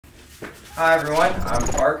Hi everyone, I'm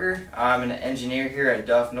Parker. I'm an engineer here at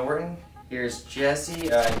Duff Norton. Here's Jesse,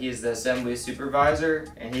 he's the assembly supervisor,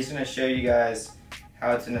 and he's going to show you guys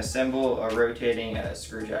how to assemble a rotating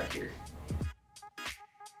screw jack here.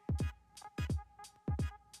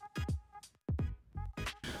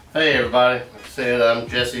 Hey everybody, like I said, I'm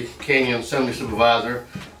Jesse, Canyon Assembly Supervisor.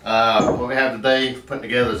 What we have today put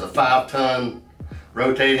together is a 5-ton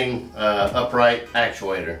rotating upright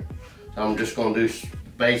actuator. So I'm just going to do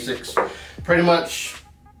basics. Pretty much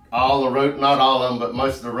all the, not all of them, but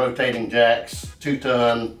most of the rotating jacks,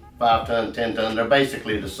 2-ton, 5-ton, 10-ton, they're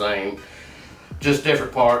basically the same. Just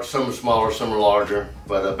different parts, some are smaller, some are larger,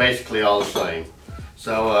 but basically all the same.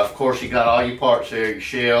 So of course you got all your parts there, your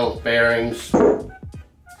shell, bearings.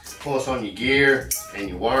 Of course on your gear and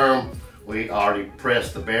your worm, we already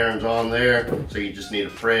pressed the bearings on there, so you just need a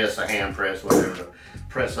press, a hand press, whatever, to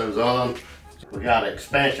press those on. We got an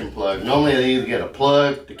expansion plug. Normally they either get a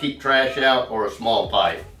plug to keep trash out or a small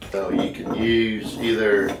pipe. So you could use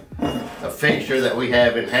either a fixture that we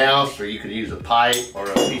have in-house, or you could use a pipe or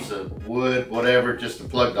a piece of wood, whatever, just to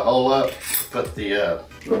plug the hole up. Put the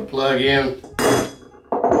plug in.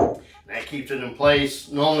 That keeps it in place.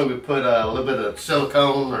 Normally we put a little bit of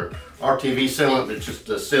silicone or RTV sealant just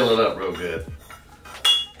to seal it up real good.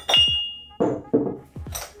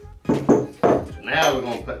 So now we're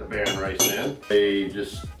going to put the bearing race in. They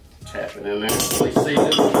just tap it in there, fully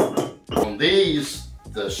seated. On these,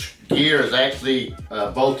 the gear is actually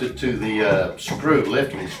bolted to the screw,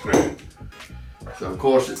 lifting screw. So of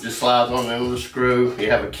course it just slides on the end of the screw. You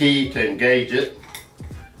have a key to engage it.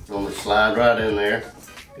 Normally slide right in there.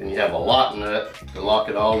 And you have a lock nut to lock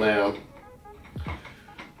it all down.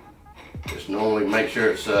 Just normally make sure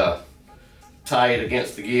it's tight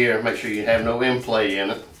against the gear. Make sure you have no in-play in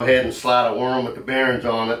it. Go ahead and slide a worm with the bearings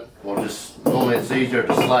on it. Normally it's easier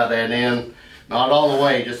to slide that in. Not all the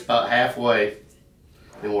way, just about halfway.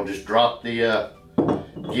 Then we'll just drop the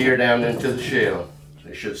gear down into the shell. So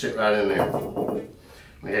it should sit right in there.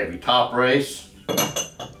 We have your top race.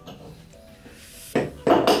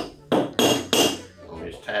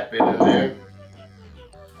 Tap it in there,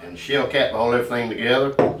 and the shell cap to hold everything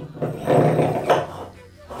together.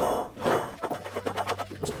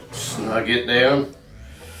 Snug it down.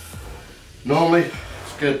 Normally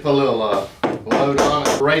it's good to put a little load on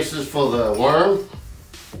it. Braces for the worm.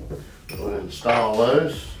 Go ahead and install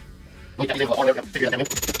those.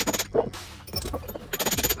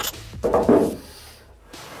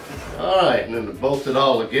 Alright, and then to bolt it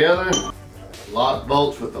all together, lock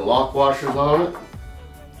bolts with the lock washers on it.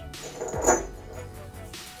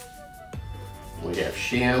 We have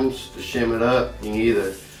shims to shim it up. You can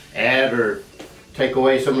either add or take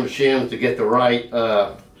away some of the shims to get the right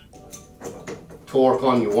torque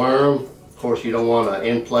on your worm. Of course you don't want an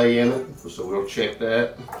in-play in it, so we'll check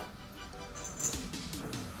that.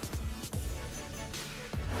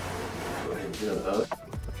 Go ahead and get it up.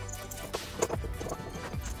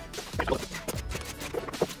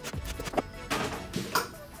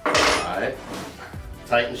 Alright.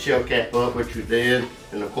 Tighten the shell cap up, which we did,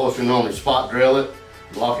 and of course we normally spot drill it,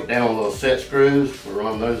 lock it down with little set screws. We'll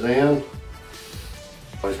run those in.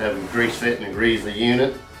 Always have them grease fit and grease the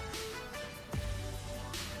unit.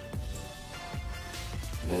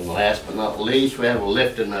 And last but not least, we have a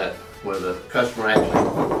lifting nut where the customer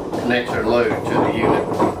actually connects their load to the unit.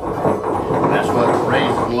 And that's what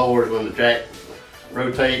raises and lowers when the jack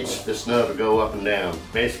rotates. This nut will go up and down.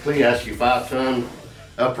 Basically, that's your 5-ton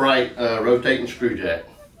upright rotating screw jack.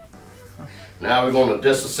 Now we're going to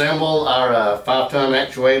disassemble our 5-ton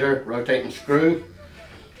actuator rotating screw.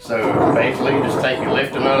 So basically just take your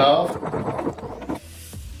lifting nut off.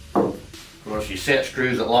 Of course your set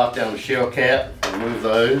screws that lock down the shell cap, remove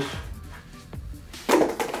those.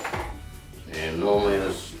 And normally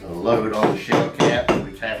there's a load on the shell cap,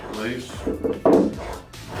 we tap it loose.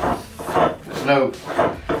 There's no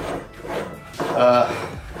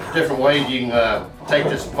different ways you can take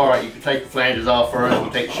this apart. You can take the flanges off first, you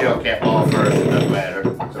can take the shell cap off first, it doesn't matter.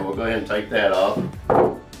 So we'll go ahead and take that off.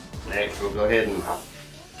 Next we'll go ahead and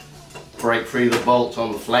break free the bolts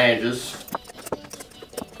on the flanges.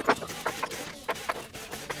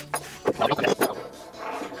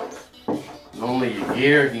 Normally your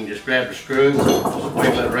gear, you can just grab the screw, just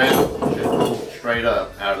wiggle it around, and just pull it straight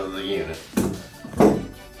up out of the unit.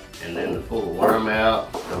 And then to pull the worm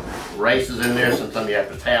out, the races in there, sometimes you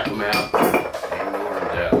have to tap them out and the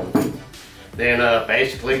worm's out. Then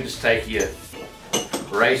basically just take your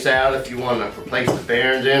race out if you want to replace the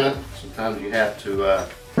bearings in it. Sometimes you have to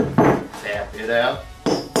tap it out.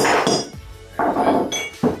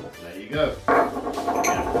 There you go.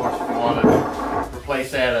 And of course if you want to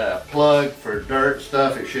replace that plug for dirt and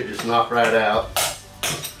stuff, it should just knock right out.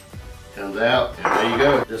 Comes out, and there you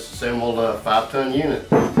go. Disassembled a 5-ton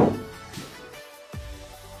unit.